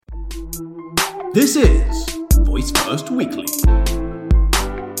This is Voice First Weekly.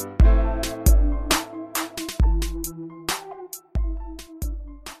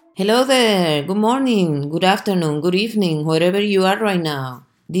 Hello there, good morning, good afternoon, good evening, wherever you are right now.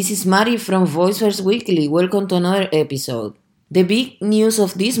 This is Mari from Voice First Weekly. Welcome to another episode. The big news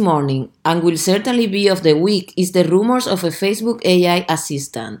of this morning, and will certainly be of the week, is the rumors of a Facebook AI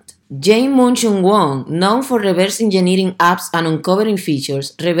assistant. Jane Moon-Chun Wong, known for reverse engineering apps and uncovering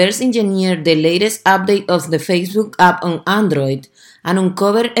features, reverse engineered the latest update of the Facebook app on Android and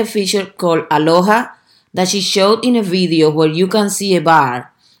uncovered a feature called Aloha that she showed in a video where you can see a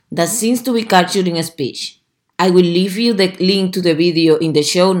bar that seems to be capturing speech. I will leave you the link to the video in the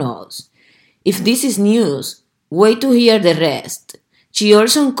show notes. If this is news, wait to hear the rest. She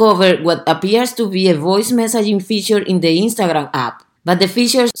also uncovered what appears to be a voice messaging feature in the Instagram app, but the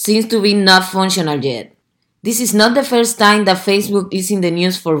feature seems to be not functional yet. This is not the first time that Facebook is in the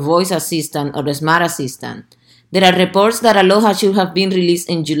news for voice assistant or smart assistant. There are reports that Aloha should have been released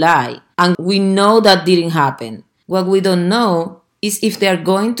in July, and we know that didn't happen. What we don't know is if they are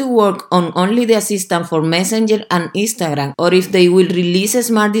going to work on only the assistant for Messenger and Instagram, or if they will release a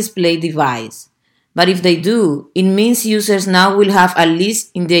smart display device. But if they do, it means users now will have, at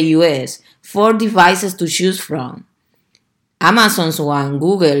least in the US, 4 devices to choose from. Amazon's one,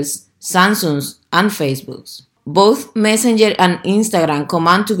 Google's, Samsung's, and Facebook's. Both Messenger and Instagram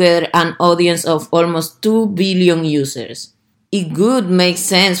command together an audience of almost 2 billion users. It would make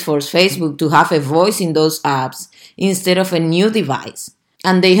sense for Facebook to have a voice in those apps instead of a new device.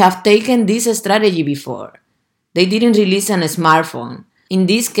 And they have taken this strategy before. They didn't release a smartphone. In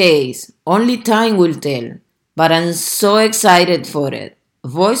this case, only time will tell, but I'm so excited for it.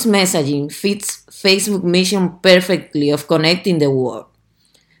 Voice messaging fits Facebook's mission perfectly of connecting the world.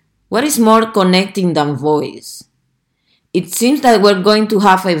 What is more connecting than voice? It seems that we're going to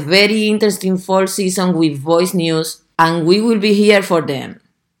have a very interesting fall season with voice news, and we will be here for them.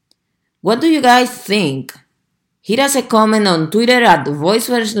 What do you guys think? Hit us a comment on Twitter at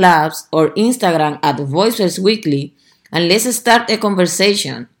VoiceFirst Labs or Instagram at VoiceFirst Weekly, and let's start a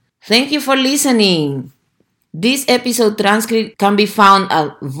conversation. Thank you for listening. This episode transcript can be found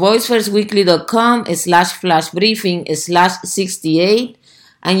at voicefirstweekly.com/flashbriefing/68,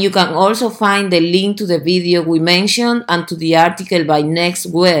 and you can also find the link to the video we mentioned and to the article by Next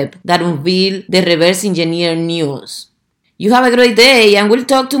Web that unveiled the reverse engineer news. You have a great day, and we'll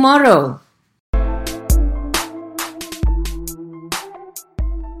talk tomorrow.